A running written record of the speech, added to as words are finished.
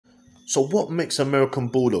So what makes American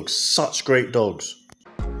Bulldogs such great dogs?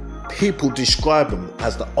 People describe them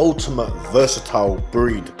as the ultimate versatile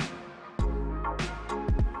breed.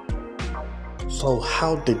 So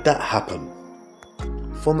how did that happen?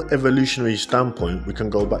 From an evolutionary standpoint, we can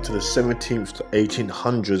go back to the 17th to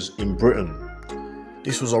 1800s in Britain.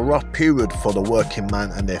 This was a rough period for the working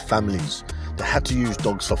man and their families. They had to use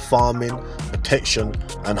dogs for farming, protection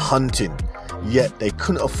and hunting, yet they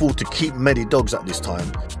couldn't afford to keep many dogs at this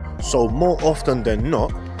time. So more often than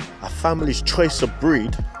not, a family's choice of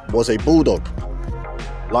breed was a bulldog.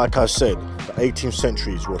 Like I said, the 18th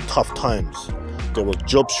centuries were tough times. There were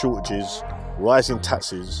job shortages, rising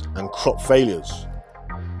taxes and crop failures.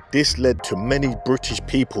 This led to many British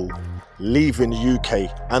people leaving the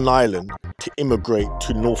UK and Ireland to immigrate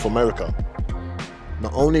to North America.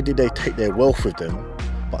 Not only did they take their wealth with them,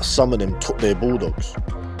 but some of them took their bulldogs.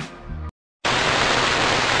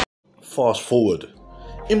 Fast forward.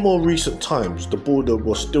 In more recent times, the bulldog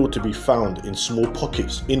was still to be found in small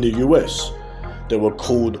pockets in the US. They were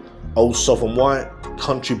called Old Southern White,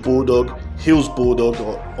 Country Bulldog, Hills Bulldog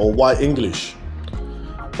or White English.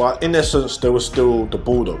 But in essence, they were still the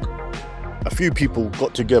bulldog. A few people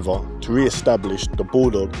got together to re-establish the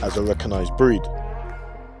bulldog as a recognised breed.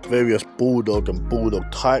 Various bulldog and bulldog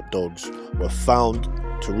type dogs were found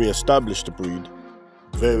to re-establish the breed.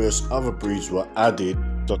 Various other breeds were added,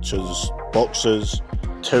 such as boxers,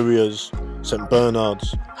 terriers, St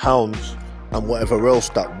Bernards, hounds and whatever else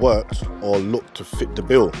that worked or looked to fit the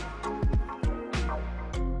bill.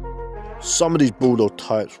 Some of these bulldog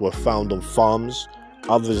types were found on farms,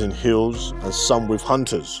 others in hills and some with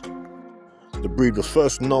hunters. The breed was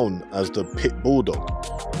first known as the pit bulldog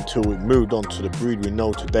until it moved on to the breed we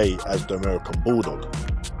know today as the American Bulldog.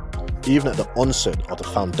 Even at the onset of the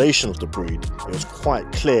foundation of the breed, it was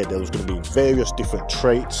quite clear there was going to be various different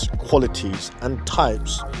traits, qualities and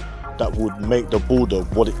types that would make the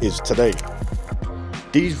bulldog what it is today.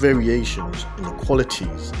 These variations in the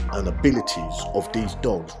qualities and abilities of these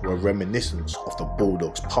dogs were reminiscent of the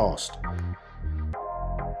bulldog's past.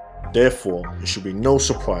 Therefore, it should be no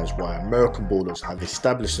surprise why American Bulldogs have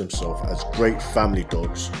established themselves as great family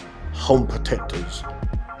dogs, home protectors,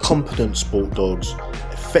 competent sport dogs,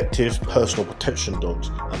 effective personal protection dogs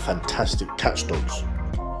and fantastic catch dogs.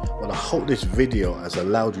 Well, I hope this video has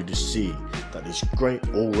allowed you to see that this great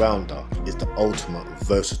all-rounder is the ultimate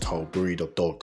versatile breed of dog.